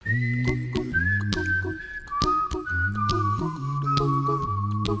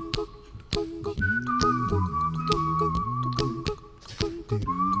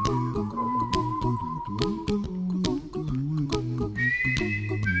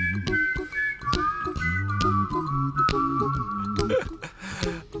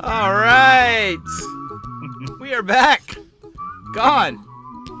All right. We are back. Gone,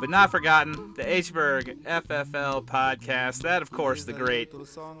 but not forgotten. The Hberg FFL podcast. That, of course, the great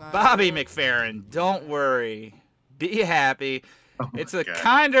Bobby McFerrin. Don't worry. Be happy. It's a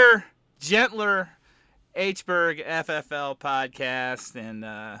kinder, gentler Hberg FFL podcast. And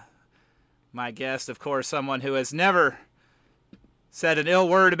my guest, of course, someone who has never said an ill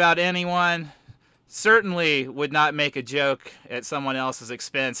word about anyone. Certainly would not make a joke at someone else's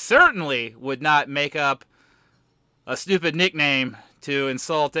expense. Certainly would not make up a stupid nickname to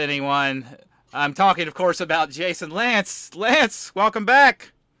insult anyone. I'm talking, of course, about Jason Lance. Lance, welcome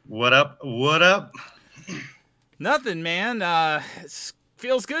back. What up? What up? Nothing, man. It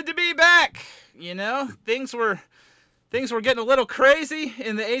feels good to be back. You know, things were getting a little crazy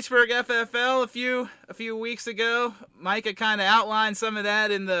in the Hberg FFL a few weeks ago. Micah kind of outlined some of that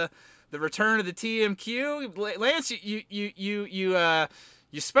in the return of the TMQ. Lance,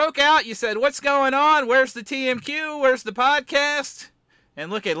 you spoke out. You said, "What's going on? Where's the TMQ? Where's the podcast?"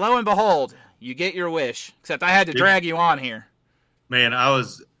 And look at, lo and behold, you get your wish. Except I had to drag you on here. Man,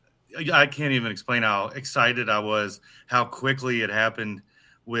 I can't even explain how excited I was, how quickly it happened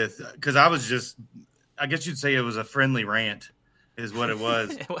because I was just, I guess you'd say it was a friendly rant is what it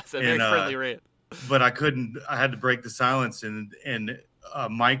was. It was a very friendly rant. But I had to break the silence and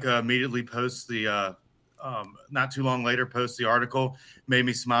Micah immediately posts the, not too long later, posts the article, made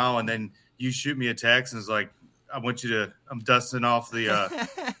me smile. And then you shoot me a text and it's like, I'm dusting off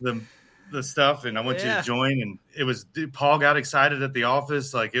the stuff and I want you to join. And it was, Paul got excited at the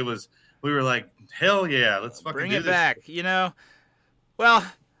office. Like we were like, hell yeah, let's fucking bring do it this. back. You know, well,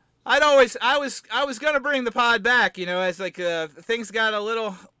 I was going to bring the pod back, you know, as like, things got a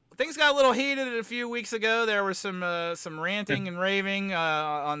little heated a few weeks ago. There was some ranting and raving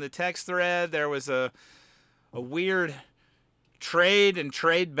on the text thread. There was a weird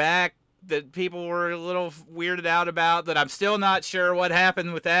trade back that people were a little weirded out about. That I'm still not sure what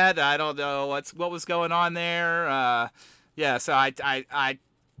happened with that. I don't know what was going on there. So I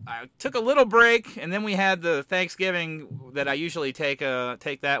took a little break, and then we had the Thanksgiving that I usually take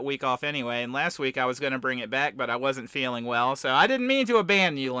that week off anyway. And last week I was going to bring it back, but I wasn't feeling well, so I didn't mean to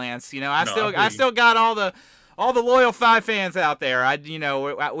abandon you, Lance. You know, I still got all the loyal Five fans out there.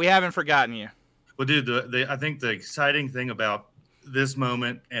 We haven't forgotten you. Well, dude, I think the exciting thing about this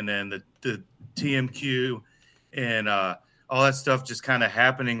moment and then the TMQ and all that stuff just kind of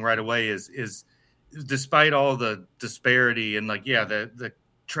happening right away is despite all the disparity and the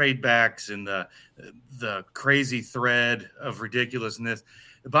trade backs and the crazy thread of ridiculousness.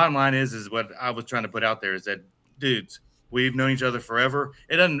 The bottom line is what I was trying to put out there is that, dudes, we've known each other forever.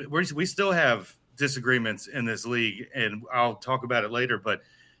 We still have disagreements in this league, and I'll talk about it later. But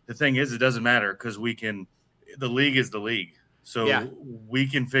the thing is, it doesn't matter because the league is the league. So we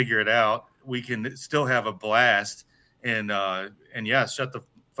can figure it out. We can still have a blast and shut the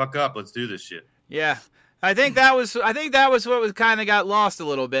fuck up. Let's do this shit. Yeah. I think that was what was kind of got lost a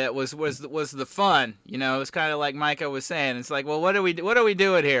little bit was the fun. You know, it's kind of like Micah was saying. It's like, well, what are we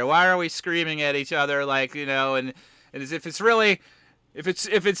doing here? Why are we screaming at each other? Like, you know, and as if it's really, if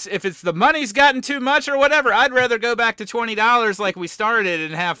it's the money's gotten too much or whatever, I'd rather go back to $20 like we started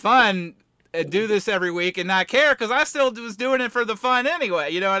and have fun and do this every week and not care, because I still was doing it for the fun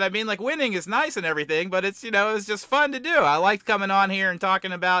anyway. You know what I mean? Like, winning is nice and everything, but it's just fun to do. I liked coming on here and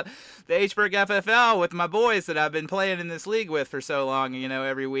talking about the Hberg FFL with my boys that I've been playing in this league with for so long, you know,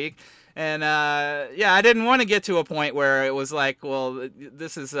 every week. And I didn't want to get to a point where it was like, well,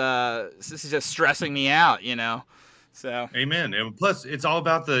 this is just stressing me out, you know. So amen. And plus, it's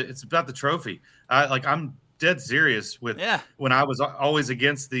about the trophy. I'm dead serious with when I was always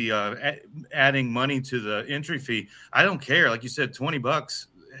against the adding money to the entry fee. I don't care. Like you said, $20.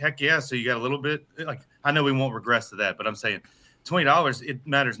 Heck yeah. So you got a little bit. Like, I know we won't regress to that, but I'm saying $20. It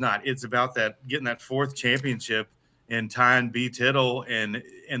matters not. It's about that getting that fourth championship and tying B Tittle and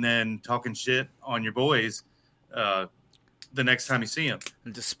then talking shit on your boys the next time you see them.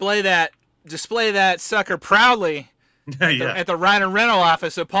 And display that sucker proudly. At the Reiner rental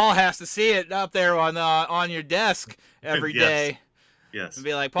office, so Paul has to see it up there on your desk every day. Yes. And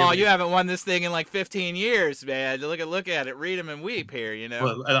be like, Paul, you haven't won this thing in like 15 years, man. Look at it, read them and weep here, you know.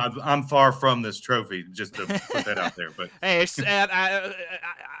 Well, I'm far from this trophy, just to put that out there. But hey,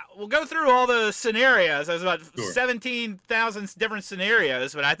 we'll go through all the scenarios. There's about 17,000 different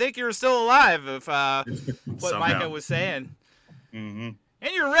scenarios, but I think you're still alive if what Micah was saying. Mm-hmm.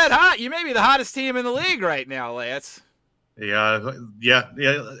 And you're red hot. You may be the hottest team in the league right now, Lance. Yeah.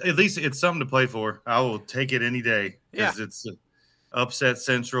 At least it's something to play for. I will take it any day because upset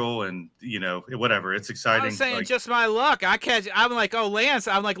Central and, whatever. It's exciting. I was saying just my luck. I'm like, oh, Lance,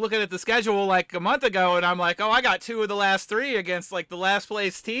 I'm like looking at the schedule like a month ago, and I'm like, oh, I got 2 of the last 3 against like the last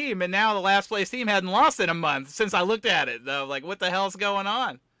place team, and now the last place team hadn't lost in a month since I looked at it, though. Like, what the hell's going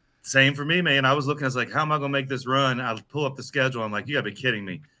on? Same for me, man. I was looking, I was like, how am I going to make this run? I pull up the schedule. I'm like, you got to be kidding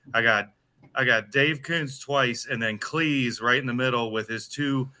me. I got Dave Koontz twice, and then Cleese right in the middle with his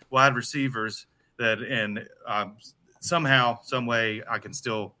 2 wide receivers somehow, some way, I can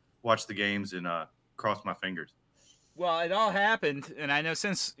still watch the games and cross my fingers. Well, it all happened, and I know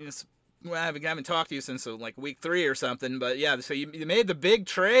I haven't talked to you since like week 3 or something, but yeah, so you made the big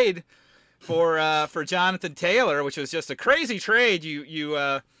trade for Jonathan Taylor, which was just a crazy trade.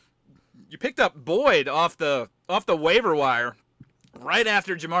 You picked up Boyd off the waiver wire right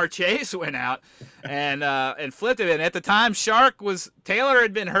after Jamar Chase went out, and flipped him. And at the time, Taylor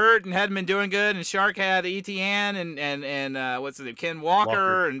had been hurt and hadn't been doing good, and Shark had Etienne and what's his name, Ken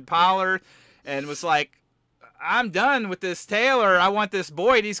Walker and Pollard, and was like, I'm done with this Taylor. I want this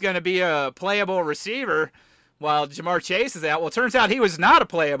Boyd. He's going to be a playable receiver while Jamar Chase is out. Well, it turns out he was not a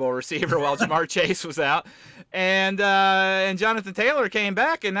playable receiver while Jamar Chase was out, and Jonathan Taylor came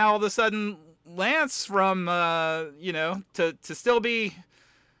back, and now all of a sudden, Lance from to still be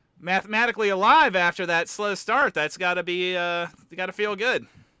mathematically alive after that slow start, that's got to feel good.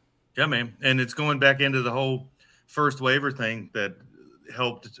 Yeah, man. And it's going back into the whole first waiver thing that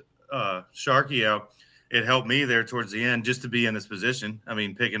helped Sharky out. It helped me there towards the end just to be in this position. I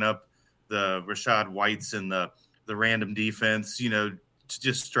mean, picking up the Rashad Whites and the random defense,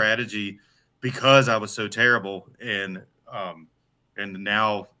 just strategy, because I was so terrible. And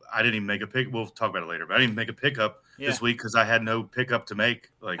now I didn't even make a pick. We'll talk about it later, but I didn't even make a pickup this week because I had no pickup to make.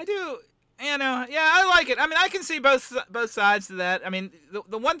 Like, I do, I like it. I mean, I can see both sides to that. I mean,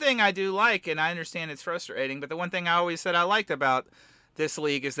 the one thing I do like, and I understand it's frustrating, but the one thing I always said I liked about this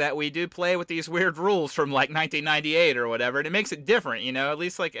league is that we do play with these weird rules from like 1998 or whatever, and it makes it different. At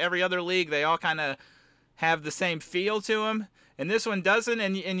least like every other league, they all kind of have the same feel to them, and this one doesn't.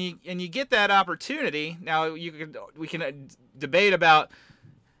 And you get that opportunity. Now we can debate about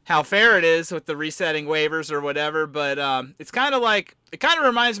how fair it is with the resetting waivers or whatever, but it's kind of like, it kind of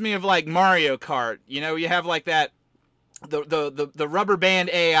reminds me of like Mario Kart. You have like that the rubber band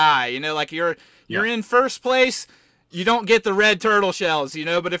AI. Like you're in first place, you don't get the red turtle shells,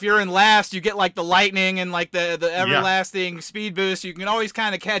 but if you're in last, you get like the lightning and like the everlasting speed boost. You can always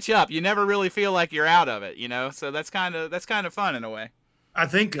kind of catch up. You never really feel like you're out of it, So that's kind of fun in a way. I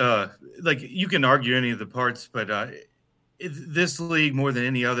think like you can argue any of the parts, but this league more than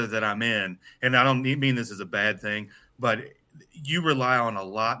any other that I'm in, and I don't mean this as a bad thing, but you rely on a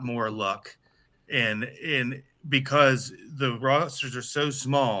lot more luck, and because the rosters are so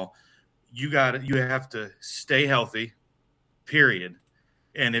small, you have to stay healthy, period.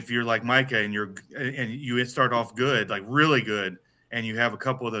 And if you're like Micah and you start off good, like really good, and you have a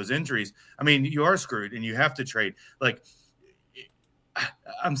couple of those injuries, I mean, you are screwed, and you have to trade. Like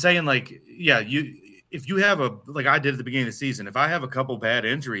I'm saying, like, yeah, if you have like I did at the beginning of the season, if I have a couple bad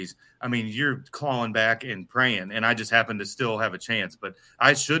injuries, I mean, you're clawing back and praying, and I just happen to still have a chance. But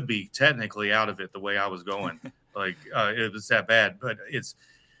I should be technically out of it the way I was going. Like it was that bad. But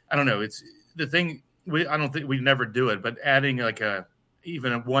I don't know. It's the thing. I don't think we never do it, but adding like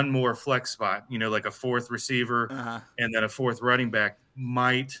even one more flex spot, like a 4th receiver and then a 4th running back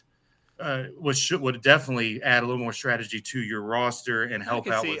might would definitely add a little more strategy to your roster and help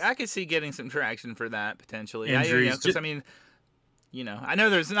out. I could see getting some traction for that potentially. Injuries, because I mean, I know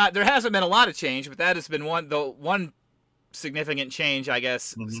there hasn't been a lot of change, but that has been one significant change, I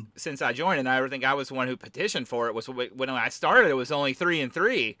guess, since I joined. And I think I was the one who petitioned for it. Was when I started, it was only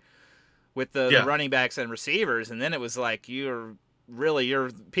 3-3 with the running backs and receivers, and then it was like you're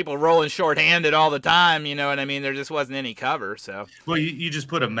people rolling shorthanded all the time, you know what I mean? There just wasn't any cover. So well, you just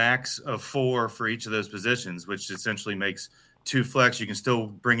put a max of 4 for each of those positions, which essentially makes 2 flex. You can still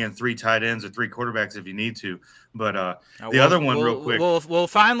bring in 3 tight ends or 3 quarterbacks if you need to. But the other one, real quick, we'll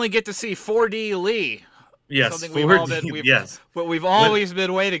finally get to see 4D Lee. Yes, what we've always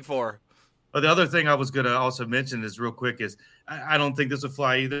been waiting for. But the other thing I was going to also mention is real quick is I don't think this will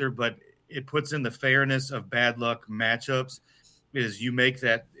fly either, but it puts in the fairness of bad luck matchups. Is you make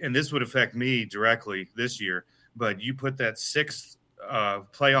that, and this would affect me directly this year, but you put that 6th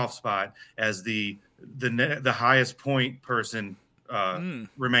playoff spot as the highest point person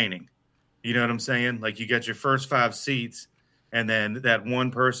remaining. You know what I'm saying? Like you get your first 5 seats, and then that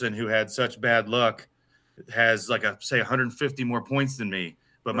one person who had such bad luck has like say 150 more points than me,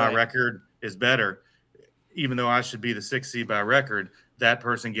 but my record is better. Even though I should be the 6th seed by record, that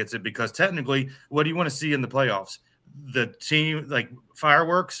person gets it because technically, what do you want to see in the playoffs? the team like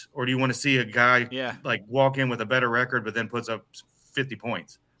fireworks, or do you want to see a guy Yeah. like walk in with a better record but then puts up 50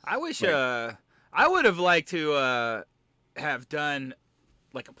 points? I wish Like, I would have liked to have done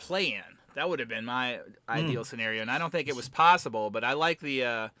like a play-in. That would have been my ideal scenario, and I don't think it was possible. But I like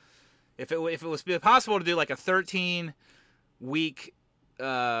the if it was possible to do like a 13-week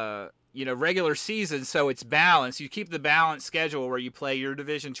regular season, so it's balanced. You keep the balanced schedule where you play your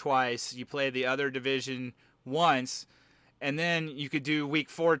division twice, you play the other division once, and then you could do week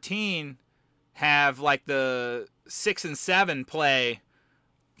 14, have like the 6 and 7 play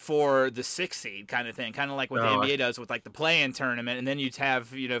for the 6 seed kind of thing, kind of like what the NBA does with like the play-in tournament, and then you'd have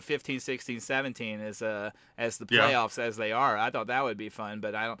 15, 16, 17 as the playoffs as they are. I thought that would be fun,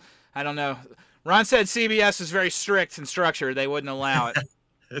 but I don't know. Ron said CBS is very strict and structured; they wouldn't allow it.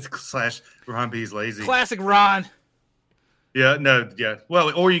 It's / Ron B's lazy. Classic Ron. Yeah, no, yeah.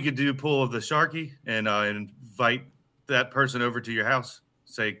 Well, or you could do pull of the Sharky and invite that person over to your house.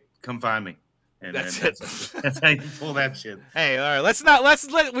 Say, come find me. And that's how you pull that shit. Hey, all right.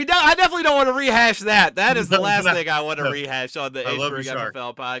 I definitely don't want to rehash that. That is the last thing I want to rehash on the H-Burg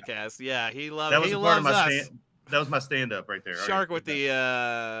FFL podcast. Yeah, he loves us. That was my stand-up right there. Shark with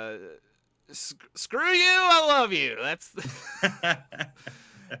the screw you, I love you. That's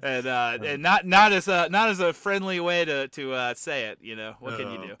and not as a friendly way to say it. What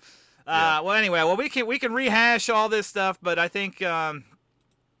can you do? Well, anyway, we can rehash all this stuff, but I think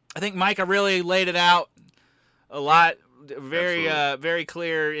Micah really laid it out a lot, very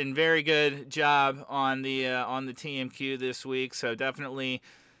clear and very good job on the TMQ this week. So definitely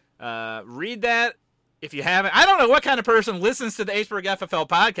read that if you haven't. I don't know what kind of person listens to the H-Burg FFL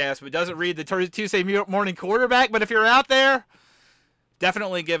podcast but doesn't read the Tuesday Morning Quarterback. But if you're out there,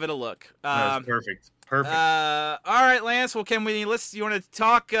 definitely give it a look. That's perfect. All right, Lance. Well, you want to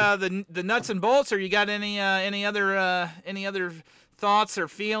talk the nuts and bolts, or you got any other thoughts or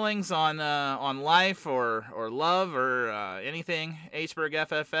feelings on life or love or anything H-Burg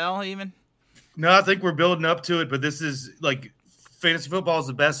FFL even? No, I think we're building up to it, but this is like fantasy football is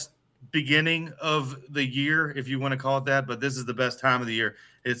the best beginning of the year, if you want to call it that, but this is the best time of the year.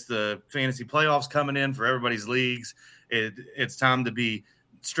 It's the fantasy playoffs coming in for everybody's leagues. It's time to be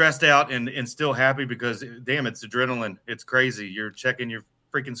stressed out and still happy because, damn, it's adrenaline. It's crazy. You're checking your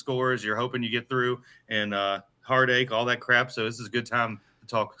freaking scores. You're hoping you get through, and heartache, all that crap. So this is a good time to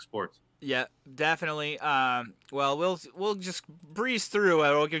talk sports. Yeah, definitely. Well, we'll just breeze through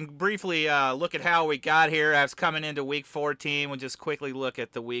it. We can briefly look at how we got here as coming into week 14. We'll just quickly look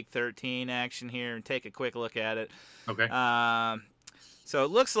at the week 13 action here and take a quick look at it. Okay. So it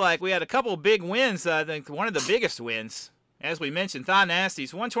looks like we had a couple of big wins. I think one of the biggest wins, as we mentioned, Thon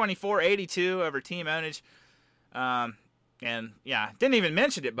Nasties, 124-82 over Team Ownage. And yeah, didn't even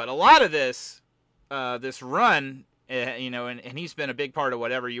mention it, but a lot of this run, and he's been a big part of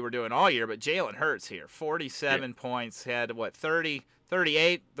whatever you were doing all year, but Jalen Hurts here, 47 points, had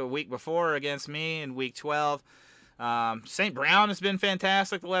 38 the week before against me in week 12. St. Brown has been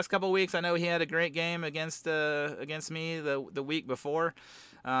fantastic the last couple of weeks. I know he had a great game against me the week before.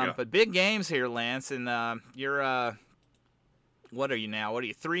 But big games here, Lance, and you're what are you now? What are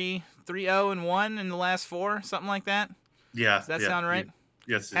you, 3-0-1 in the last 4, something like that? Yeah. Does that sound right?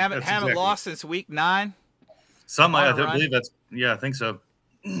 Yes. Haven't lost since week 9. I believe that's. Yeah, I think so.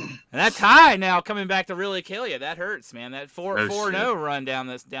 And that tie now coming back to really kill you. That hurts, man. That 4-0 run down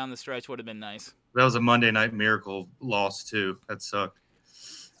the stretch would have been nice. That was a Monday Night Miracle loss too. That sucked.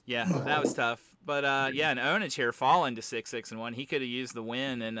 Yeah, that was tough. But and Ownage here falling to 6-1. He could have used the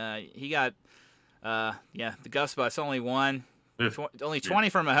win, and he got the Gus Bus only won. Only 20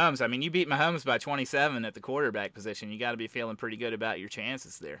 for Mahomes. I mean, you beat Mahomes by 27 at the quarterback position. You got to be feeling pretty good about your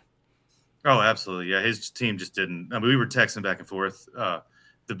chances there. Oh, absolutely. Yeah, his team just didn't. I mean, we were texting back and forth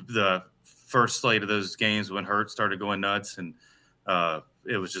the first slate of those games when Hurts started going nuts, and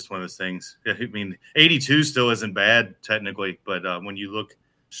it was just one of those things. I mean, 82 still isn't bad technically, but when you look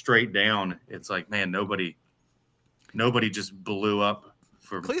straight down, it's like, man, nobody just blew up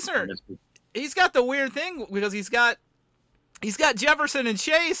for Kleesner. He's got the weird thing because he's got Jefferson and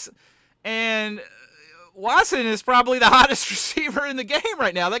Chase, and Watson is probably the hottest receiver in the game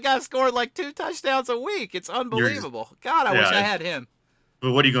right now. That guy scored like 2 touchdowns a week. It's unbelievable. God, I wish I had him.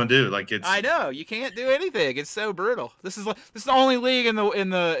 But what are you going to do? I know you can't do anything. It's so brutal. This is the only league in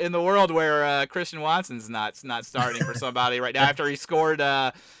the world where Christian Watson's not starting for somebody right now after he scored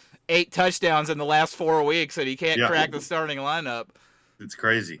 8 touchdowns in the last 4 weeks and he can't crack the starting lineup. It's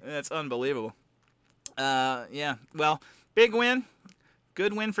crazy. That's unbelievable. Well, big win,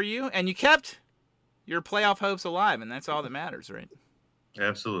 good win for you, and you kept your playoff hopes alive, and that's all that matters, right?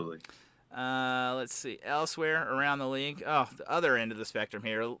 Absolutely. Let's see. Elsewhere around the league. Oh, the other end of the spectrum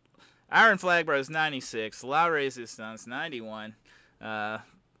here. Iron Flag Bros 96. La Resistance 91.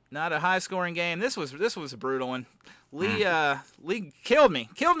 Not a high-scoring game. This was a brutal one. Lee killed me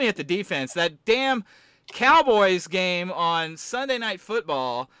at the defense. That damn Cowboys game on Sunday Night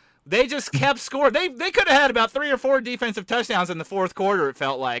Football. They just kept scoring. They could have had about 3 or 4 defensive touchdowns in the fourth quarter. It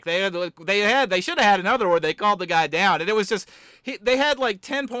felt like they should have had another where they called the guy down, and it was just they had like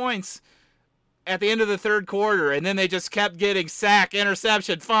 10 points at the end of the third quarter, and then they just kept getting sack,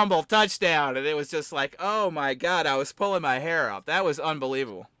 interception, fumble, touchdown, and it was just like, oh my God, I was pulling my hair out. That was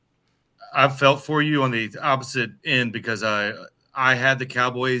unbelievable. I felt for you on the opposite end because I had the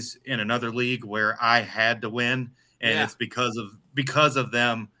Cowboys in another league where I had to win, and it's because of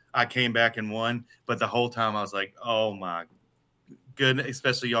them I came back and won. But the whole time I was like, oh my goodness,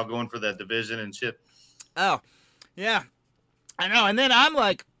 especially y'all going for that division and shit. Oh, yeah, I know. And then I'm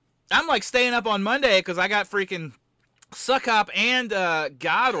like staying up on Monday because I got freaking Succop and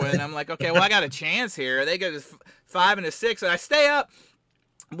Godwin. I'm like, okay, well I got a chance here. They go to 5 and 6, and I stay up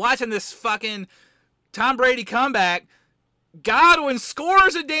watching this fucking Tom Brady comeback. Godwin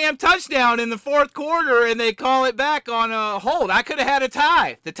scores a damn touchdown in the fourth quarter, and they call it back on a hold. I could have had a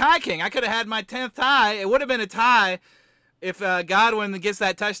tie. The tie king. I could have had my 10th tie. It would have been a tie if Godwin gets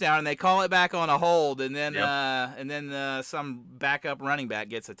that touchdown, and they call it back on a hold, and then some backup running back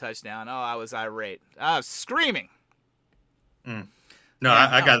gets a touchdown. Oh, I was irate. I was screaming. No, yeah,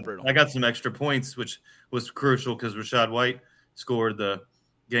 I got some extra points, which was crucial because Rachaad White scored the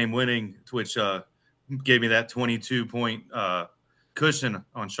game-winning, which gave me that 22-point cushion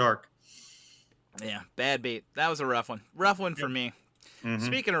on Shark. Yeah, bad beat. That was a rough one. Rough one for me. Mm-hmm.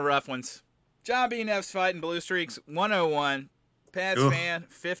 Speaking of rough ones, John B. Neff's fighting Blue Streaks 101. Pats fan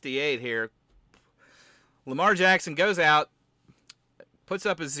 58 here. Lamar Jackson goes out, puts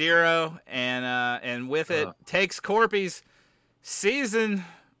up a 0, and with it takes Corpy's season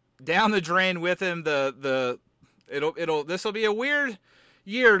down the drain with him. This will be a weird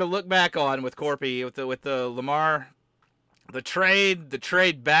year to look back on with Corpy, with the Lamar, the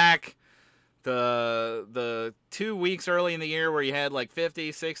trade back, the 2 weeks early in the year where he had like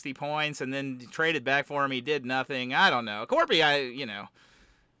 50, 60 points, and then traded back for him. He did nothing. I don't know. Corpy, I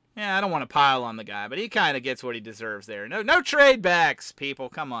don't want to pile on the guy, but he kind of gets what he deserves there. No trade backs, people.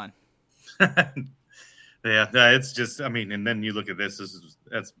 Come on. Yeah, it's just, and then you look at this,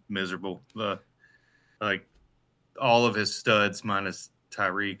 that's miserable. Like all of his studs minus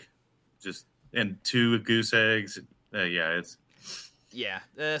Tyreek, and 2 goose eggs. This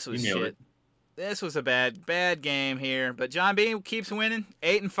was shit. It. This was a bad game here, but John B keeps winning,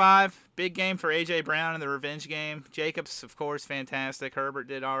 8-5. Big game for AJ Brown in the revenge game. Jacobs, of course, fantastic. Herbert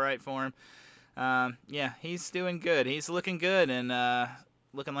did all right for him. He's doing good. He's looking good and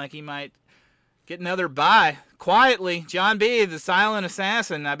looking like he might get another bye. Quietly, John B, the silent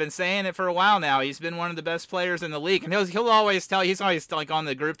assassin. I've been saying it for a while now. He's been one of the best players in the league, and he'll always tell. He's always like on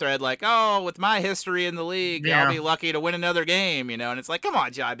the group thread, like, "Oh, with my history in the league, I'll be lucky to win another game," And it's like, come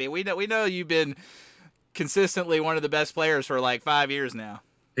on, John B. We know you've been consistently one of the best players for like 5 years now.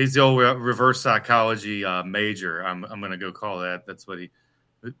 He's the old reverse psychology major. I'm gonna go call that. That's what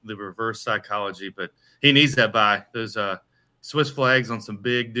the reverse psychology. But he needs that bye. Those Swiss flags on some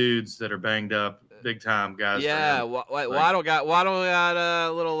big dudes that are banged up, big time guys. Yeah, Waddle got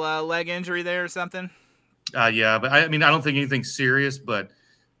a little leg injury there or something. Yeah, but I don't think anything serious. But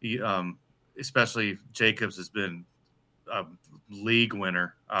he, especially Jacobs has been a league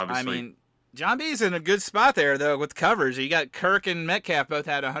winner. Obviously, John B's in a good spot there though with coverage. You got Kirk and Metcalf both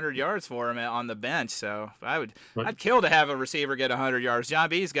had 100 yards for him on the bench. So I'd kill to have a receiver get 100 yards. John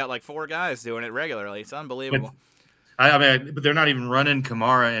B's got like 4 guys doing it regularly. It's unbelievable. But they're not even running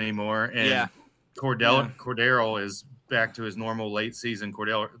Kamara anymore, and Cordero is back to his normal late season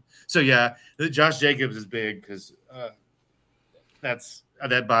Cordero. So Josh Jacobs is big because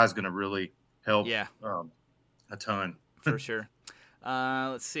that bye is going to really help. A ton for sure.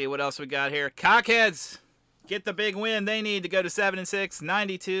 Let's see what else we got here. Cockheads get the big win they need to go to 7-6,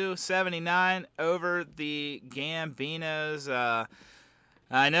 92-79 over the Gambinos.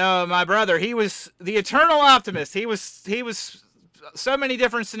 I know my brother, he was the eternal optimist. He was so many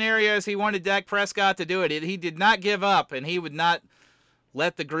different scenarios. He wanted Dak Prescott to do it. He did not give up, and he would not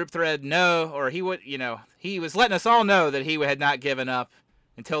let the group thread know, or he was letting us all know that he had not given up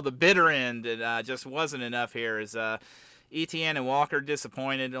until the bitter end. It just wasn't enough here. As Etienne and Walker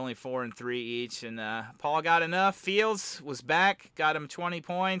disappointed, only 4 and 3 each, and Paul got enough. Fields was back, got him 20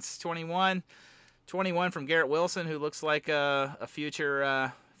 points, 21 from Garrett Wilson, who looks like a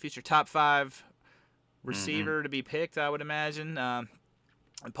future top 5 receiver to be picked, I would imagine.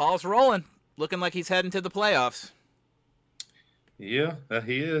 And Paul's rolling, looking like he's heading to the playoffs. Yeah,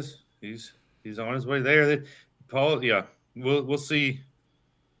 he is. He's on his way there. Paul, yeah, we'll see.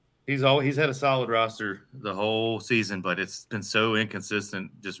 He's had a solid roster the whole season, but it's been so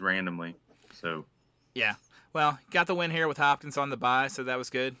inconsistent just randomly. So yeah. Well, got the win here with Hopkins on the bye, so that was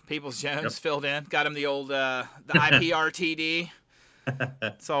good. Peoples-Jones filled in, got him the old the IPRTD.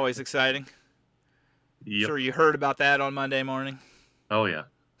 It's always exciting. Yep. Sure you heard about that on Monday morning. Oh yeah.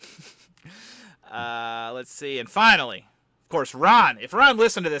 Let's see, and finally, of course, Ron. If Ron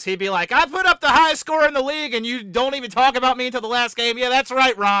listened to this, he'd be like, "I put up the highest score in the league, and you don't even talk about me until the last game." Yeah, that's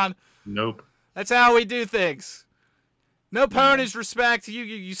right, Ron. Nope. That's how we do things. No ponies respect.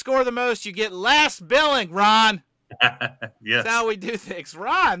 You score the most, you get last billing, Ron. Yes. That's how we do things.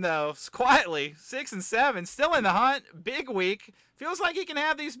 Ron, though, quietly, 6-7, still in the hunt. Big week. Feels like he can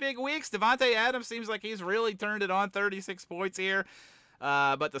have these big weeks. Devontae Adams seems like he's really turned it on. 36 points here.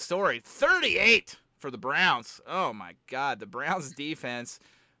 But the story, 38 for the Browns. Oh, my God. The Browns defense.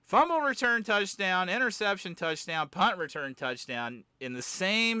 Fumble return touchdown, interception touchdown, punt return touchdown in the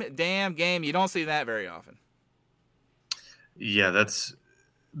same damn game. You don't see that very often. Yeah,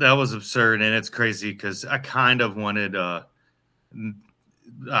 that was absurd, and it's crazy because I kind of wanted I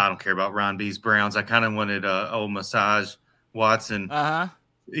don't care about Ron B's Browns. I kind of wanted old Massage Watson.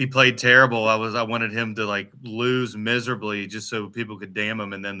 He played terrible. I wanted him to like lose miserably just so people could damn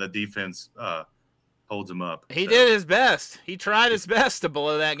him, and then the defense holds him up. He did his best. He tried his best to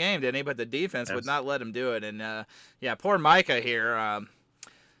blow that game, didn't he? But the defense would not let him do it. And yeah, poor Micah here.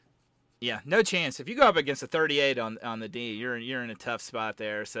 Yeah, no chance. If you go up against a 38 on the D, you're in a tough spot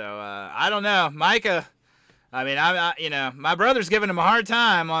there. So I don't know, Micah. I mean, I my brother's giving him a hard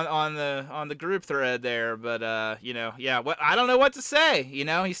time on the group thread there, but yeah, I don't know what to say.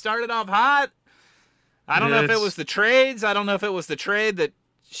 He started off hot. I don't know if it was the trades. I don't know if it was the trade that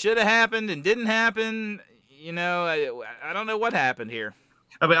should have happened and didn't happen. I don't know what happened here.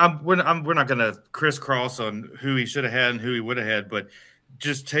 I mean, we're not going to crisscross on who he should have had and who he would have had, but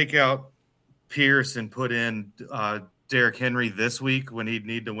just take out Pierce and put in Derrick Henry this week when he'd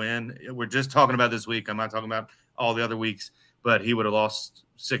need to win. We're just talking about this week. I'm not talking about all the other weeks, but he would have lost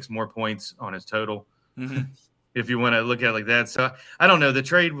 6 more points on his total. Mm-hmm. If you want to look at it like that. So I don't know. The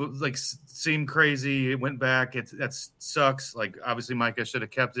trade seemed crazy. It went back. That sucks. Like obviously Micah should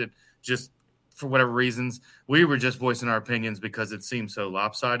have kept it just for whatever reasons. We were just voicing our opinions because it seemed so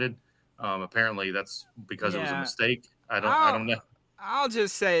lopsided. Apparently that's because it was a mistake. I don't know. I'll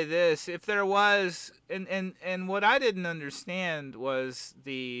just say this: if there was, and what I didn't understand was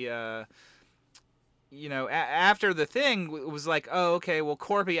the, after the thing, it was like, oh, okay, well,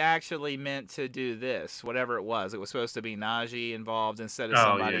 Corby actually meant to do this, whatever it was. It was supposed to be Najee involved instead of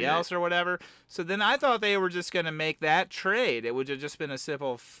somebody else or whatever. So then I thought they were just going to make that trade. It would have just been a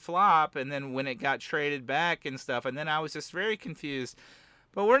simple flop, and then when it got traded back and stuff, and then I was just very confused.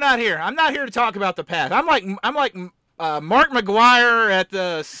 But we're not here. I'm not here to talk about the past. I'm like Mark McGuire at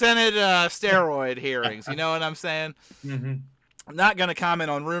the Senate steroid hearings. You know what I'm saying? Mm-hmm. I'm not going to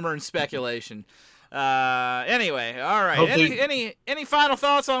comment on rumor and speculation. Anyway, all right. Any final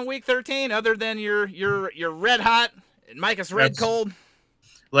thoughts on Week 13 other than you're red hot and Micah's red cold?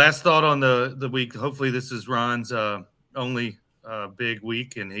 Last thought on the week. Hopefully this is Ron's only big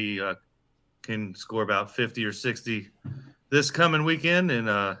week, and he can score about 50 or 60 this coming weekend. And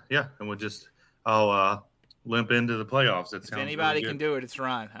I'll limp into the playoffs. If anybody can do it, it's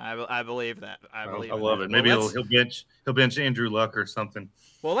Ron. I believe that. I love it. Maybe he'll bench Andrew Luck or something.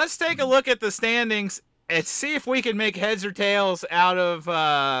 Well, let's take a look at the standings and see if we can make heads or tails out of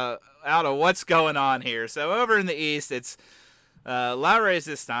what's going on here. So over in the East, it's La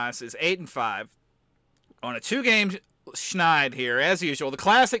Resistance is 8-5 on a 2-game schneid here as usual. The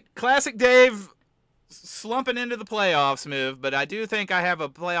classic Dave slumping into the playoffs move, but I do think I have a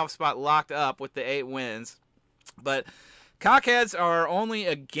playoff spot locked up with the 8 wins. But Cockheads are only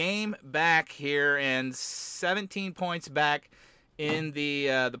a game back here and 17 points back in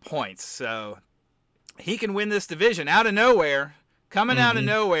the points. So he can win this division out of nowhere, coming out of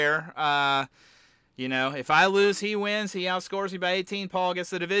nowhere. If I lose, he wins. He outscores me by 18. Paul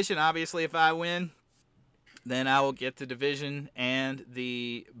gets the division. Obviously, if I win, then I will get the division and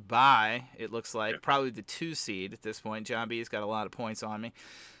the bye, it looks like. Probably the 2 seed at this point. John B's got a lot of points on me.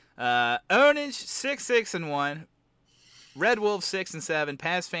 Ownage 6-6-1. Red Wolves 6-7.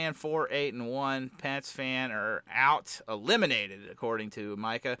 Pats Fan 4-8-1. Pats Fan are eliminated according to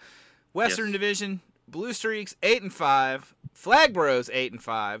Micah. Western Division Blue Streaks 8-5. Flag Bros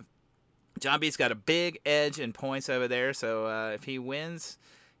 8-5. John B's got a big edge in points over there, so if he wins,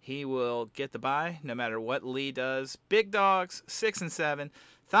 he will get the bye no matter what Lee does. Big Dogs 6-7.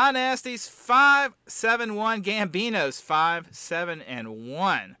 Thon Nasty's 5-7-1. Gambino's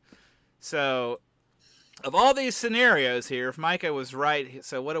 5-7-1. So, of all these scenarios here, if Micah was right,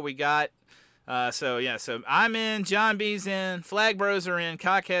 so what do we got? So I'm in, John B's in, Flag Bros are in,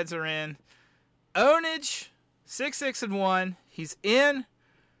 Cockheads are in. Ownage 6-1. He's in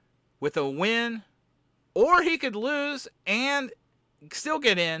with a win, or he could lose and still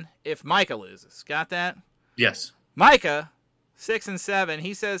get in if Micah loses. Got that? Yes. Micah 6-7.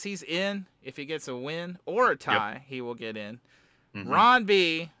 He says he's in if he gets a win or a tie. Yep. He will get in. Mm-hmm. Ron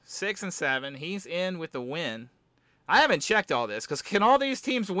B 6-7. He's in with the win. I haven't checked all this because can all these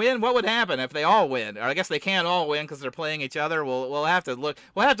teams win? What would happen if they all win? Or I guess they can't all win because they're playing each other. We'll have to look.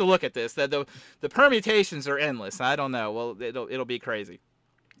 We'll have to look at this. The permutations are endless. I don't know. Well, it'll be crazy.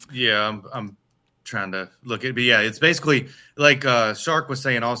 Yeah, I'm trying to look at. But yeah, it's basically like Shark was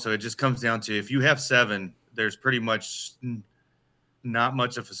saying. Also, it just comes down to if you have 7, there's pretty much not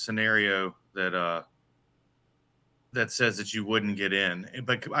much of a scenario that says that you wouldn't get in,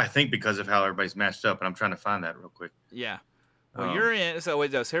 but I think because of how everybody's matched up, and I'm trying to find that real quick. Yeah, well, you're in. So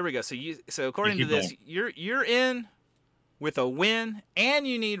here we go. So according to this, you're in with a win, and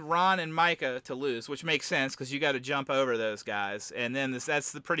you need Ron and Micah to lose, which makes sense because you got to jump over those guys, and then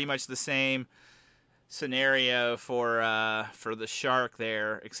that's pretty much the same scenario for the Shark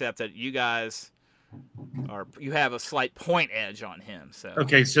there, except that you guys you have a slight point edge on him. So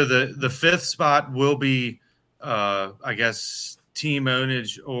okay, so the 5th spot will be. I guess Team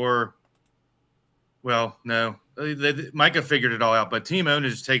Ownage or, well, no, Micah figured it all out, but Team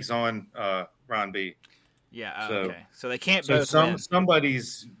Ownage takes on Ron B. Yeah, okay. So they can't both win.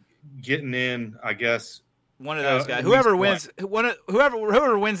 Somebody's getting in, I guess. One of those guys. Whoever wins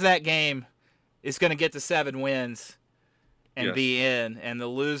that game is going to get to 7 wins and be in, and the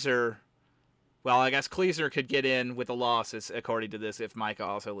loser. Well, I guess Kleeser could get in with the losses, according to this, if Micah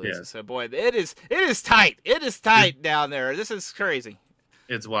also loses. Yeah. So, boy, it is tight. It is tight down there. This is crazy.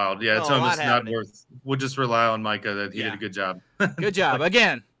 It's wild. Yeah, it's almost not worth. We'll just rely on Micah that he did a good job. Good job.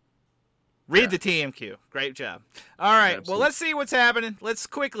 Again, read the TMQ. Great job. All right, Absolutely. Well, let's see what's happening. Let's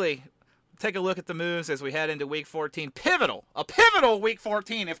quickly take a look at the moves as we head into Week 14. A pivotal Week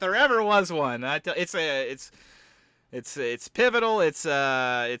 14, if there ever was one. It's pivotal. It's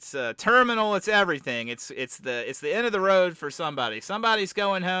terminal. It's everything. It's the end of the road for somebody. Somebody's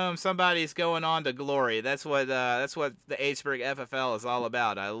going home. Somebody's going on to glory. That's what the H-Burg FFL is all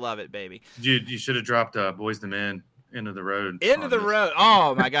about. I love it, baby. You should have dropped Boys the Men End of the Road. End of the Road.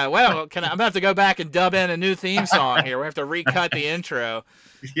 Oh my God. Well, I'm gonna have to go back and dub in a new theme song here. We have to recut the intro.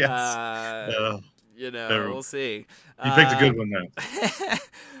 Yes. We'll see. You picked a good one though.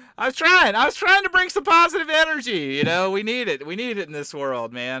 I was trying to bring some positive energy. We need it. We need it in this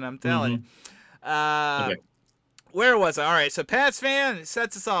world, man. I'm telling you. Okay. Where was I? All right, so Pats fan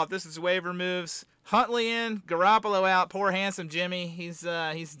sets us off. This is waiver moves. Huntley in, Garoppolo out. Poor handsome Jimmy. He's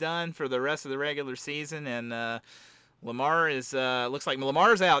done for the rest of the regular season, and Lamar is looks like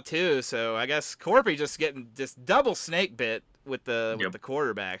Lamar's out too. So I guess Corpy just getting double snake bit with the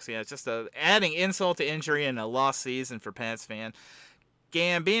quarterbacks. Yeah, it's just adding insult to injury and a lost season for Pats fan.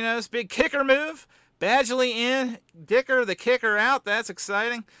 Gambino's big kicker move. Badgley in, Dicker the kicker out. That's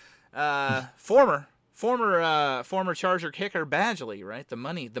exciting. Former Charger kicker Badgley, right? The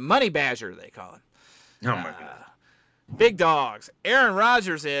money badger they call him. Oh my God. Big dogs. Aaron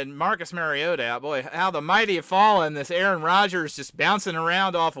Rodgers in, Marcus Mariota out. Boy, how the mighty have fallen. This Aaron Rodgers just bouncing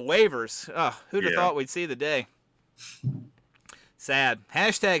around off of waivers. Oh, who'd have thought we'd see the day? Sad.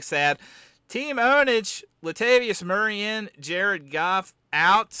 Hashtag sad. Team Ownage, Latavius Murray in, Jared Goff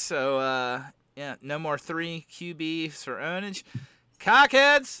out. So, no more 3 QBs for Ownage.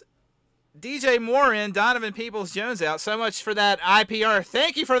 Cockheads, DJ Moore in, Donovan Peoples-Jones out. So much for that IPR.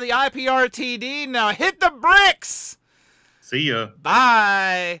 Thank you for the IPR TD. Now hit the bricks. See ya.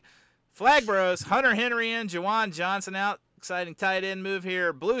 Bye. Flag Bros, Hunter Henry in, Jawan Johnson out. Exciting tight end move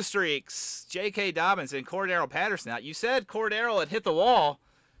here. Blue Streaks, J.K. Dobbins in, Cordero Patterson out. You said Cordero had hit the wall.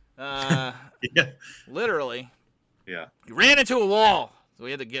 Literally. Yeah. He ran into a wall, so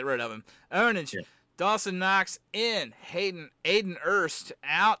we had to get rid of him. Ownage, Dawson Knox in, Aiden Erst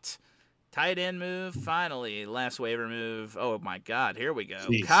out. Tight end move, finally. Last waiver move. Oh, my God. Here we go.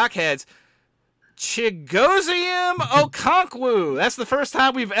 Jeez. Cockheads. Chigoziem Okonkwo. That's the first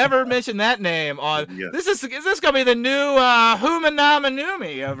time we've ever mentioned that name on. Yes. Is this going to be the new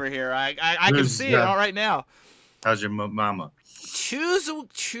Humanamanumi over here? I can see it all right now. How's your mama?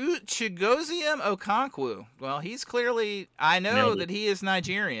 Chigoziem Okonkwo. Well, he's clearly. I know that he is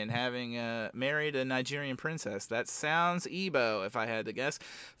Nigerian, having married a Nigerian princess. That sounds Igbo, if I had to guess.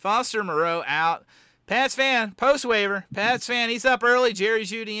 Foster Moreau out. Pats fan, post waiver. Pats fan, he's up early. Jerry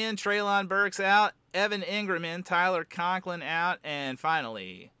Jeudy in. Treylon Burks out. Evan Ingram in. Tyler Conklin out. And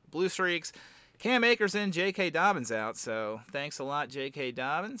finally, Blue Streaks, Cam Akers in. J.K. Dobbins out. So thanks a lot, J.K.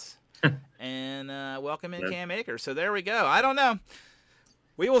 Dobbins. And welcome in Cam Akers. So there we go. I don't know.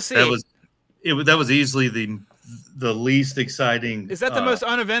 We will see. That was easily the least exciting. Is that the most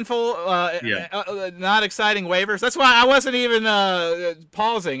uneventful, not exciting waivers? That's why I wasn't even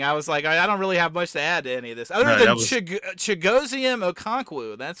pausing. I was like, I don't really have much to add to any of this, other than Chigoziem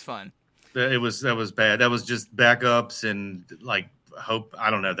Okonkwo. That's fun. That was bad. That was just backups and hope. I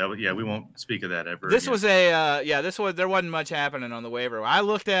don't know that. We won't speak of that ever. This again. There wasn't much happening on the waiver. I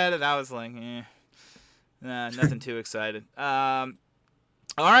looked at it. I was like, nothing too excited.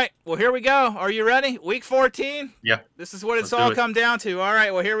 All right, well, here we go. Are you ready? Week 14? Yeah. This is what it's all come down to. All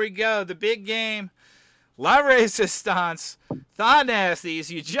right, well, here we go. The big game. La Resistance. Thought Nasties,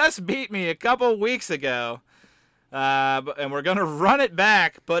 you just beat me a couple weeks ago. And we're going to run it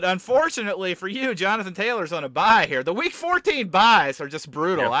back. But unfortunately for you, Jonathan Taylor's on a bye here. The Week 14 buys are just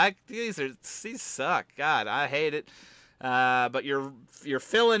brutal. Yep. These suck. God, I hate it. But you're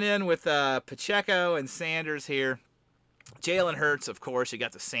filling in with Pacheco and Sanders here. Jalen Hurts, of course. You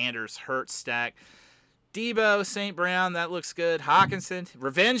got the Sanders-Hurts stack. Debo, St. Brown, that looks good. Hawkinson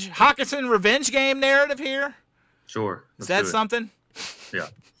revenge game narrative here? Sure. Is that something? Yeah.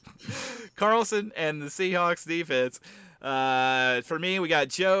 Carlson and the Seahawks defense. For me, we got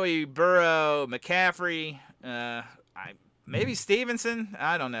Joey, Burrow, McCaffrey, maybe Stevenson.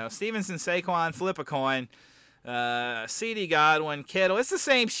 I don't know. Stevenson, Saquon, flip a coin. CD Godwin, Kittle. It's the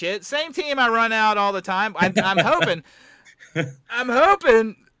same shit. Same team I run out all the time. I'm hoping. I'm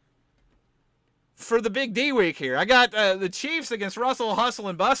hoping for the big D week here. I got the Chiefs against Russell Hustle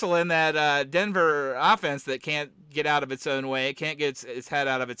and Bustle in that Denver offense that can't get out of its own way, can't get its head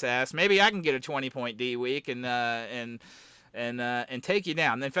out of its ass. Maybe I can get a 20-point D week and take you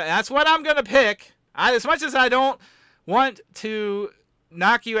down. In fact, that's what I'm gonna pick. As much as I don't want to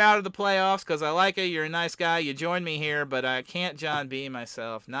knock you out of the playoffs because I like you, you're a nice guy, you joined me here, but I can't John B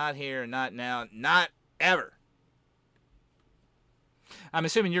myself. Not here, not now, not ever. I'm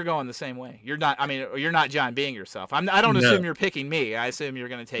assuming you're going the same way. You're not. I mean, you're not John being yourself. I don't assume you're picking me. I assume you're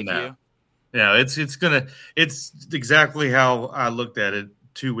going to take you. Yeah, it's exactly how I looked at it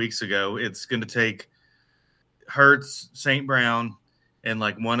 2 weeks ago. It's going to take Hurts, St. Brown, and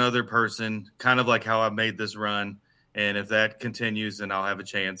one other person, kind of like how I made this run. And if that continues, then I'll have a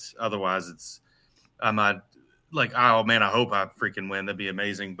chance. Otherwise, I'm not oh man, I hope I freaking win. That'd be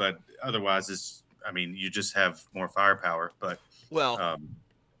amazing. But otherwise, you just have more firepower. But well,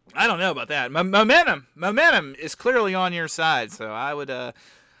 I don't know about that. Momentum is clearly on your side, so I would.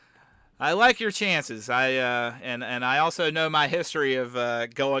 I like your chances. And I also know my history of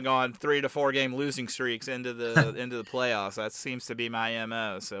going on 3 to 4 game losing streaks into the into the playoffs. That seems to be my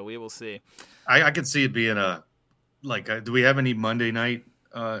MO. So we will see. I could see it being do we have any Monday night?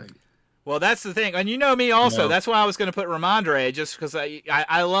 Well, that's the thing. And you know me also. No. That's why I was going to put Ramondre, just because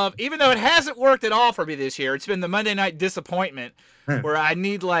I love, even though it hasn't worked at all for me this year, it's been the Monday night disappointment where I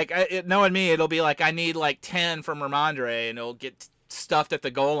need knowing me, it'll be I need 10 from Ramondre and it'll get stuffed at the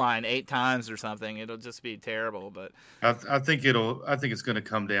goal line 8 times or something. It'll just be terrible. But I think it's going to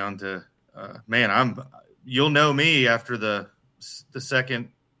come down to, you'll know me after the second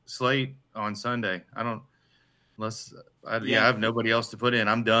slate on Sunday. I have nobody else to put in.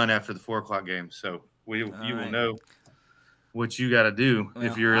 I'm done after the 4:00 game, so you will know what you got to do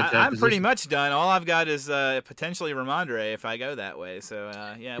if you're at that I'm position. Pretty much done. All I've got is potentially Ramondre if I go that way. So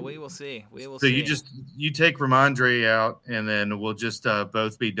we will see. So you take Ramondre out, and then we'll just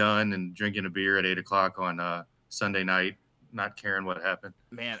both be done and drinking a beer at 8:00 on Sunday night, not caring what happened.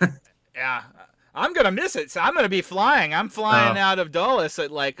 Man, yeah. I'm going to miss it. So I'm going to be flying. I'm flying out of Dulles at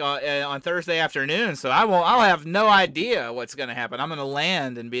on Thursday afternoon. So I'll have no idea what's going to happen. I'm going to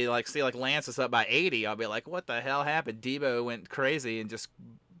land and be see Lance is up by 80. I'll be like, what the hell happened? Debo went crazy and just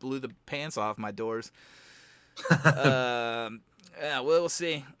blew the pants off my doors. We'll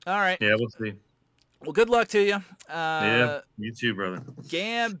see. All right. Yeah, we'll see. Well, good luck to you. You too, brother.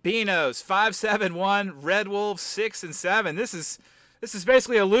 Gambinos 5-7-1, Red Wolves 6-7. This is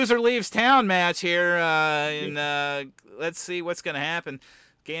basically a loser leaves town match here, and let's see what's going to happen.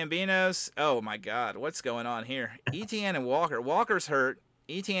 Gambinos, oh my God, what's going on here? Etienne and Walker. Walker's hurt.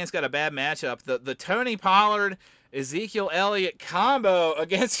 Etienne's got a bad matchup. The Tony Pollard, Ezekiel Elliott combo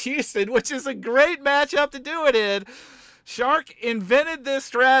against Houston, which is a great matchup to do it in. Shark invented this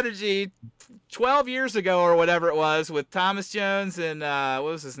strategy 12 years ago or whatever it was with Thomas Jones and what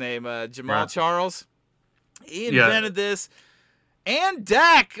was his name? Jamal Charles. He invented this. And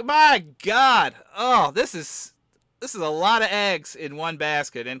Dak, my God. Oh, this is a lot of eggs in one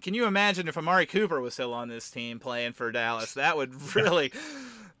basket. And can you imagine if Amari Cooper was still on this team playing for Dallas? That would really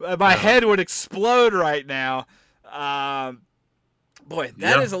my head would explode right now. Boy,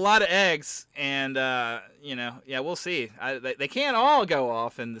 that is a lot of eggs, and we'll see. They can't all go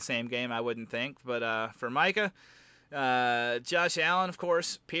off in the same game, I wouldn't think. But for Micah, Josh Allen, of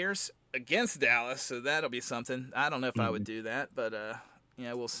course, Pierce against Dallas, so that'll be something. I don't know if I would do that, but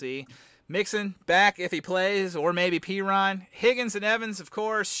we'll see. Mixon back if he plays, or maybe Piron. Higgins and Evans, of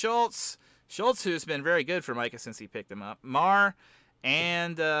course. Schultz, who's been very good for Micah since he picked him up. Marr.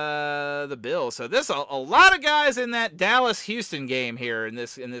 And the Bills. So there's a lot of guys in that Dallas-Houston game here in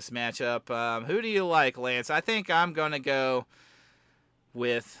this matchup. Who do you like, Lance? I think I'm going to go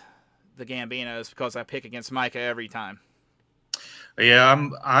with the Gambinos because I pick against Micah every time. Yeah,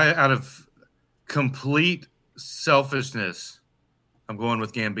 I out of complete selfishness, I'm going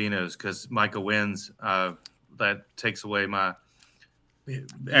with Gambinos because Micah wins. That takes away my.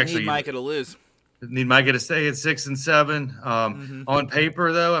 Actually, need Micah to lose. Need Micah to stay at 6 and 7. On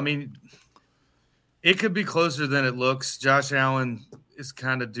paper, though, I mean, it could be closer than it looks. Josh Allen is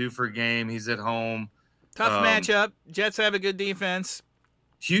kind of due for a game. He's at home. Tough matchup. Jets have a good defense.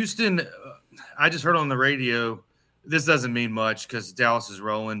 Houston, I just heard on the radio, this doesn't mean much because Dallas is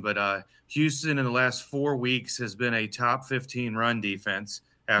rolling, but Houston in the last 4 weeks has been a top 15 run defense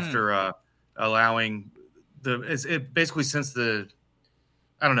after allowing basically since the –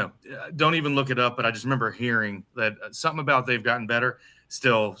 I don't know. Don't even look it up, but I just remember hearing that something about they've gotten better.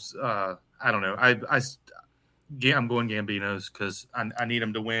 Still, I don't know. I'm going Gambinos because I need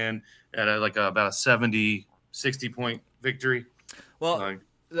them to win at about a 70, 60-point victory. Well,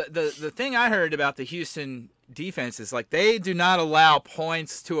 the thing I heard about the Houston defense is they do not allow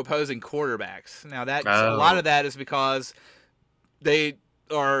points to opposing quarterbacks. Now a lot of that is because they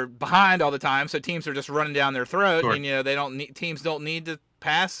are behind all the time, so teams are just running down their throat, sure. And teams don't need to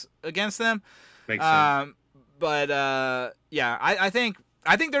pass against them. Makes sense. But I think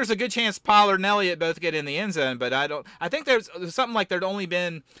there's a good chance Pollard and Elliott both get in the end zone, but I think there's something like there'd only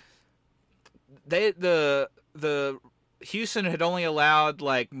been the Houston had only allowed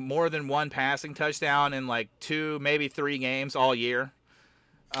more than one passing touchdown in 2, maybe 3 games all year.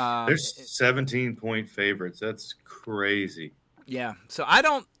 They're 17-point favorites. That's crazy. Yeah. So I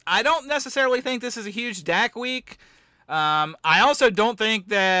don't necessarily think this is a huge Dak week. I also don't think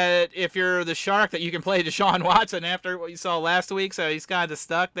that if you're the Shark that you can play Deshaun Watson after what you saw last week, so he's kind of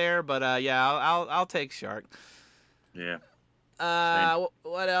stuck there. But I'll take Shark. Yeah.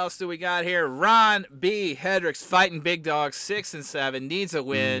 What else do we got here? Ron B. Hedricks fighting big dogs 6 and 7 needs a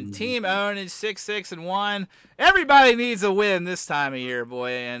win. Team Ownage 6 and 1. Everybody needs a win this time of year, boy.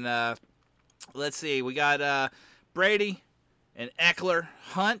 And let's see, we got Brady. And Eckler,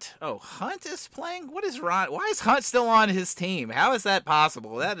 Hunt. Oh, Hunt is playing? What is Ron? Why is Hunt still on his team? How is that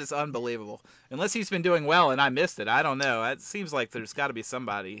possible? That is unbelievable. Unless he's been doing well and I missed it. I don't know. It seems like there's got to be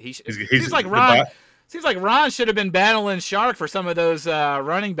somebody. Seems like Ron should have been battling Shark for some of those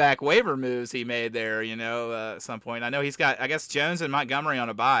running back waiver moves he made there, at some point. I know he's got, I guess, Jones and Montgomery on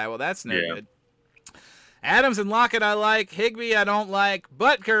a bye. Well, that's no good. Adams and Lockett I like. Higbee I don't like.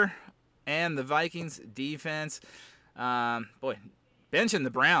 Butker and the Vikings defense. Benching the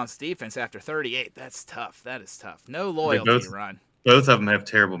Browns defense after 38. That's tough. That is tough. No loyalty, Ron. Both of them have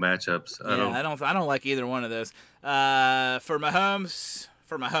terrible matchups. I don't like either one of those. For Mahomes,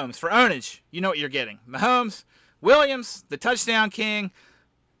 for Ownage, you know what you're getting. Mahomes, Williams, the touchdown king.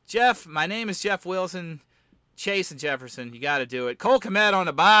 Jeff, my name is Jeff Wilson. Chase and Jefferson, you got to do it. Cole Kmet on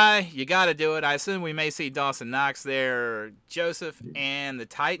a bye, you got to do it. I assume we may see Dawson Knox there, Joseph, and the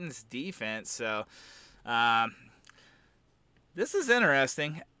Titans defense. So, this is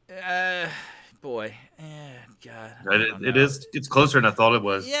interesting. God. It's closer than I thought it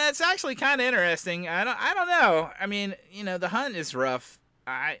was. Yeah, it's actually kind of interesting. I don't know. I mean, the Hunt is rough.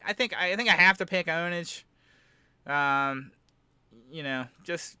 I think I have to pick Ownage.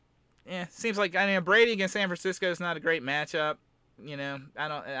 Seems like Brady against San Francisco is not a great matchup.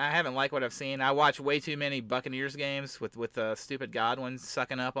 I haven't liked what I've seen. I watch way too many Buccaneers games with stupid Godwin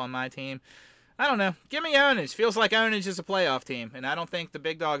sucking up on my team. I don't know. Give me Ownage. Feels like Ownage is a playoff team, and I don't think the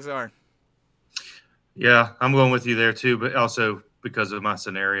big dogs are. Yeah, I'm going with you there too, but also because of my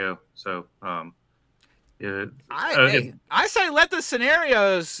scenario. So, I say let the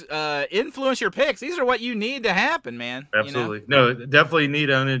scenarios influence your picks. These are what you need to happen, man. Absolutely. No, definitely need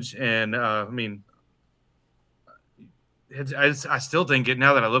Ownage, and I still think it.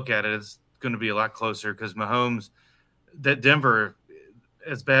 Now that I look at it, it's going to be a lot closer because Mahomes, that Denver,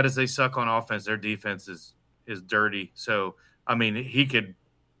 as bad as they suck on offense, their defense is dirty. So I mean, he could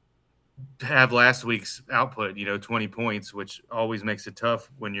have last week's output, 20 points, which always makes it tough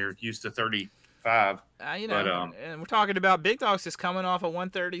when you're used to 35. And we're talking about Big Dogs just coming off a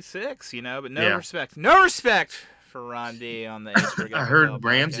 136, but no respect for Ron D on the H. I heard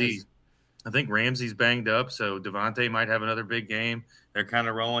Ramsey. I think Ramsey's banged up, so Devontae might have another big game. They're kind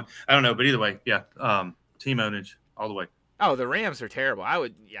of rolling. I don't know, but either way, yeah, team ownage all the way. Oh, the Rams are terrible.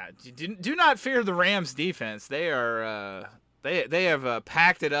 Do not fear the Rams defense. They are they have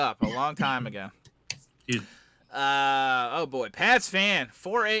packed it up a long time ago. Oh boy, Pats fan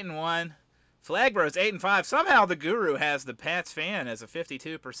 4-8-1. Flagbro's 8-5. Somehow the Guru has the Pats fan as a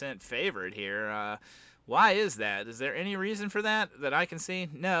 52% favorite here. Why is that? Is there any reason for that I can see?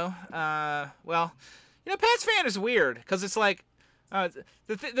 No. Well, Pats fan is weird because it's like the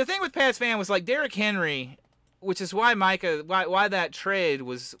thing with Pats fan was like Derrick Henry, which is why why that trade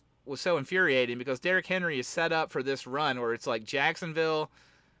was so infuriating, because Derrick Henry is set up for this run where it's like Jacksonville,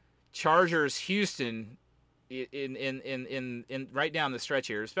 Chargers, Houston in right down the stretch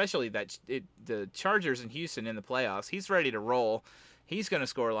here, especially the Chargers and Houston in the playoffs. He's ready to roll. He's going to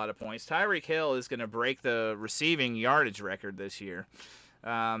score a lot of points. Tyreek Hill is going to break the receiving yardage record this year.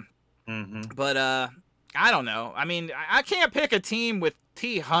 But I don't know. I mean, I can't pick a team with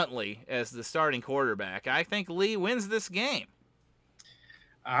T. Huntley as the starting quarterback. I think Lee wins this game.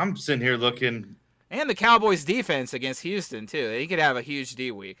 I'm sitting here looking. And the Cowboys defense against Houston too. He could have a huge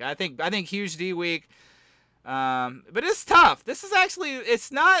D week. I think huge D week. But it's tough. This is actually,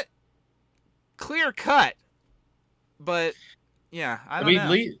 it's not clear cut, but yeah, I don't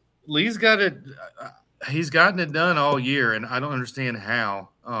know. Lee's got it. He's gotten it done all year, and I don't understand how.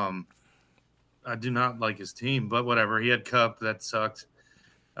 I do not like his team, but whatever. He had Cup, that sucked.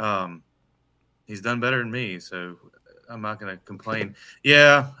 He's done better than me, so I'm not going to complain.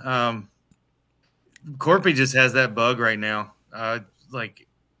 Yeah, Corpy just has that bug right now. With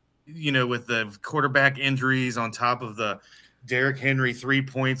the quarterback injuries on top of the Derrick Henry 3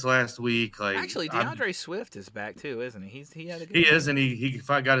 points last week. Actually, DeAndre Swift is back too, isn't he? He had a good He is, and he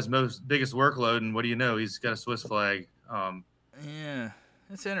got his biggest workload, and what do you know? He's got a Swiss flag. Yeah,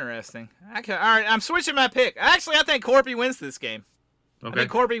 that's interesting. All right, I'm switching my pick. Actually, I think Corpy wins this game. Okay. I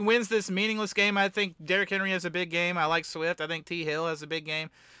think Corpy wins this meaningless game. I think Derrick Henry has a big game. I like Swift. I think T. Hill has a big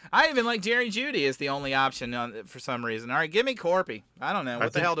game. I even like Jerry Jeudy as the only option for some reason. All right, give me Corpy. I don't know.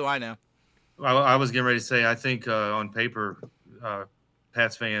 What the hell do I know? I was getting ready to say, I think on paper,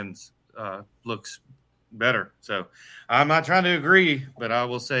 Pats fans looks better. So I'm not trying to agree, but I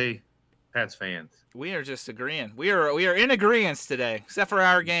will say Pats fans. We are just agreeing. We are in agreement today, except for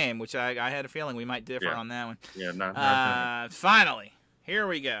our game, which I had a feeling we might differ on that one. Yeah, not finally, here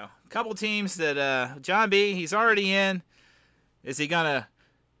we go. A couple teams that John B, he's already in. Is he gonna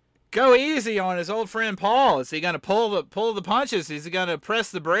go easy on his old friend Paul? Is he going to pull the punches? Is he going to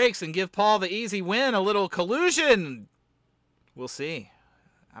press the brakes and give Paul the easy win? A little collusion? We'll see.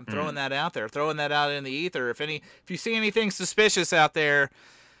 I'm throwing that out there, throwing that out in the ether. If you see anything suspicious out there,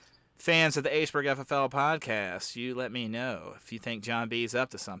 fans of the Ashburg FFL podcast, you let me know. If you think John B's up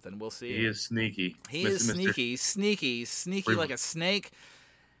to something, we'll see. He is sneaky. He is sneaky like a snake.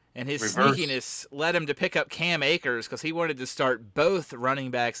 And his sneakiness led him to pick up Cam Akers because he wanted to start both running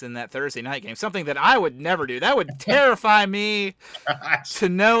backs in that Thursday night game, something that I would never do. That would terrify me to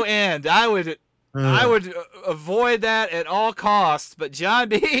no end. I would avoid that at all costs. But John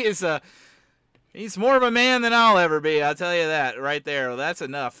B he's more of a man than I'll ever be. I'll tell you that right there. Well, that's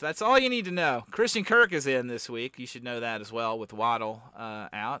enough. That's all you need to know. Christian Kirk is in this week. You should know that as well, with Waddle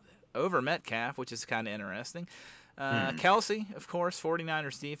out over Metcalf, which is kind of interesting. Kelsey, of course,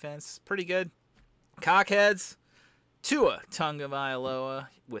 49ers defense, pretty good. Cockheads, Tua Tagovailoa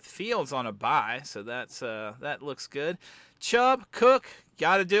with Fields on a bye, so that looks good. Chubb, Cook,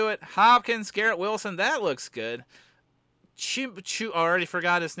 got to do it. Hopkins, Garrett Wilson, that looks good. I already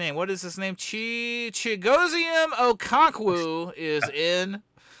forgot his name. What is his name? Chigoziem Okonkwo is in.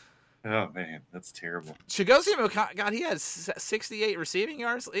 Oh, man, that's terrible. Chigoziem Okonkwo, God, he had 68 receiving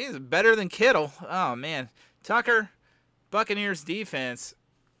yards. He's better than Kittle. Oh, man. Tucker, Buccaneers defense.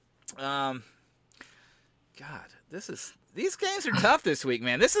 God, these games are tough this week,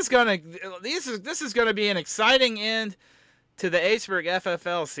 man. This is gonna be an exciting end to the Ashburg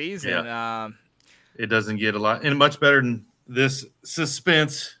FFL season. Yeah. It doesn't get a lot and much better than this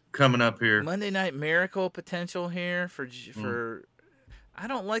suspense coming up here. Monday Night Miracle potential here for. I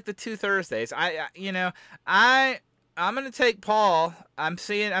don't like the 2 Thursdays. I'm gonna take Paul. I'm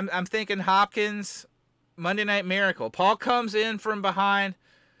thinking Hopkins, Monday Night Miracle. Paul comes in from behind,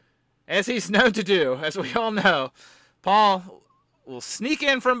 as he's known to do, as we all know. Paul will sneak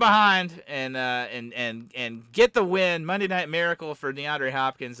in from behind and get the win. Monday Night Miracle for DeAndre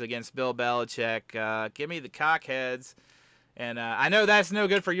Hopkins against Bill Belichick. Give me the Cockheads. And I know that's no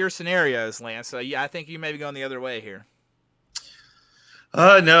good for your scenarios, Lance. So yeah, I think you may be going the other way here.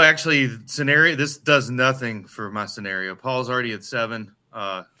 No, actually, this does nothing for my scenario. Paul's already at 7.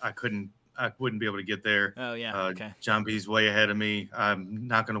 I wouldn't be able to get there. Oh yeah. Okay. John B's way ahead of me. I'm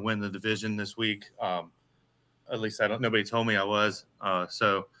not going to win the division this week. At least nobody told me I was. Gosh.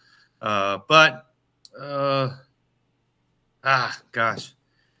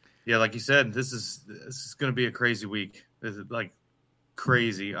 Yeah, like you said, this is going to be a crazy week. This is like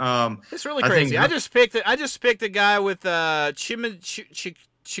crazy. It's really crazy. I just picked a guy with Chikosium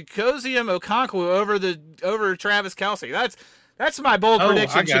Okonkwo over Travis Kelce. That's my bold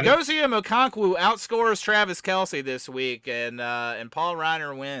prediction. Chikosium Okonkwo outscores Travis Kelce this week, and Paul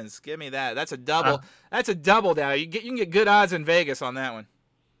Reiner wins. Give me that. That's a double. That's a double now. You can get good odds in Vegas on that one.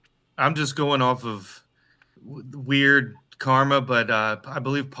 I'm just going off of weird karma, but I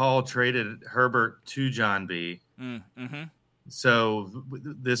believe Paul traded Herbert to John B. Mm-hmm. So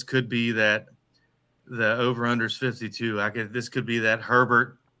this could be that the over/under's 52. This could be that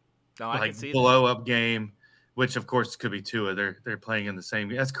Herbert blow up game, which of course could be Tua. They're playing in the same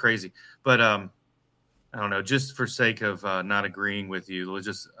game. That's crazy. But I don't know. Just for sake of not agreeing with you,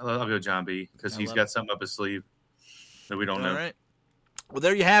 I'll go John B because he's got something up his sleeve that we don't know. All right. Well,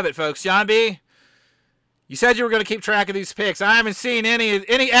 there you have it, folks. John B, you said you were going to keep track of these picks. I haven't seen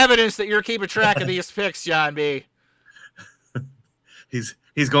any evidence that you're keeping track of these picks, John B. He's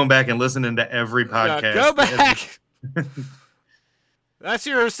going back and listening to every podcast. Go back. That's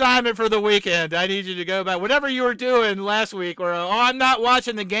your assignment for the weekend. I need you to go back. Whatever you were doing last week, or I'm not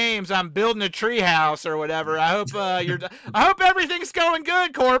watching the games. I'm building a treehouse or whatever. I hope I hope everything's going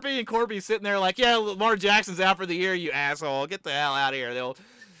good, Corpy. And Corpy's sitting there like, yeah, Lamar Jackson's out for the year. You asshole, get the hell out of here.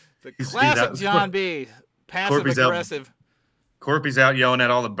 The classic John B. Passive aggressive. Corpy's out yelling at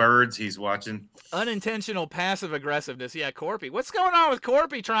all the birds he's watching. Unintentional passive aggressiveness. Yeah, Corpy. What's going on with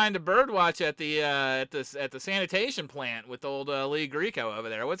Corpy trying to birdwatch at the sanitation plant with old Lee Greco over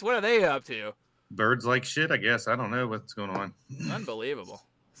there? What are they up to? Birds like shit, I guess. I don't know what's going on. Unbelievable.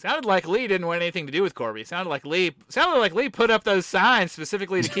 Sounded like Lee didn't want anything to do with Corpy. Sounded like Lee put up those signs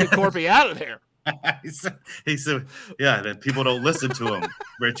specifically to keep Corpy out of there. he said, yeah, that people don't listen to him,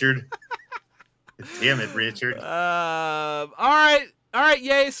 Richard. Damn it, Richard. All right,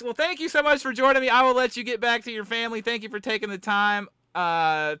 Yace. Well, thank you so much for joining me. I will let you get back to your family. Thank you for taking the time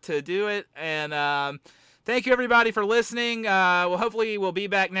to do it. And thank you, everybody, for listening. Hopefully we'll be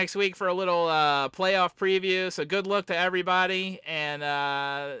back next week for a little playoff preview. So good luck to everybody.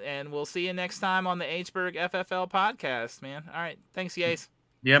 And we'll see you next time on the Hberg FFL podcast, man. All right. Thanks, Yace.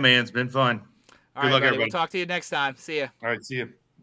 Yeah, man. It's been fun. All right, good luck, everybody. We'll talk to you next time. See ya. All right. See you.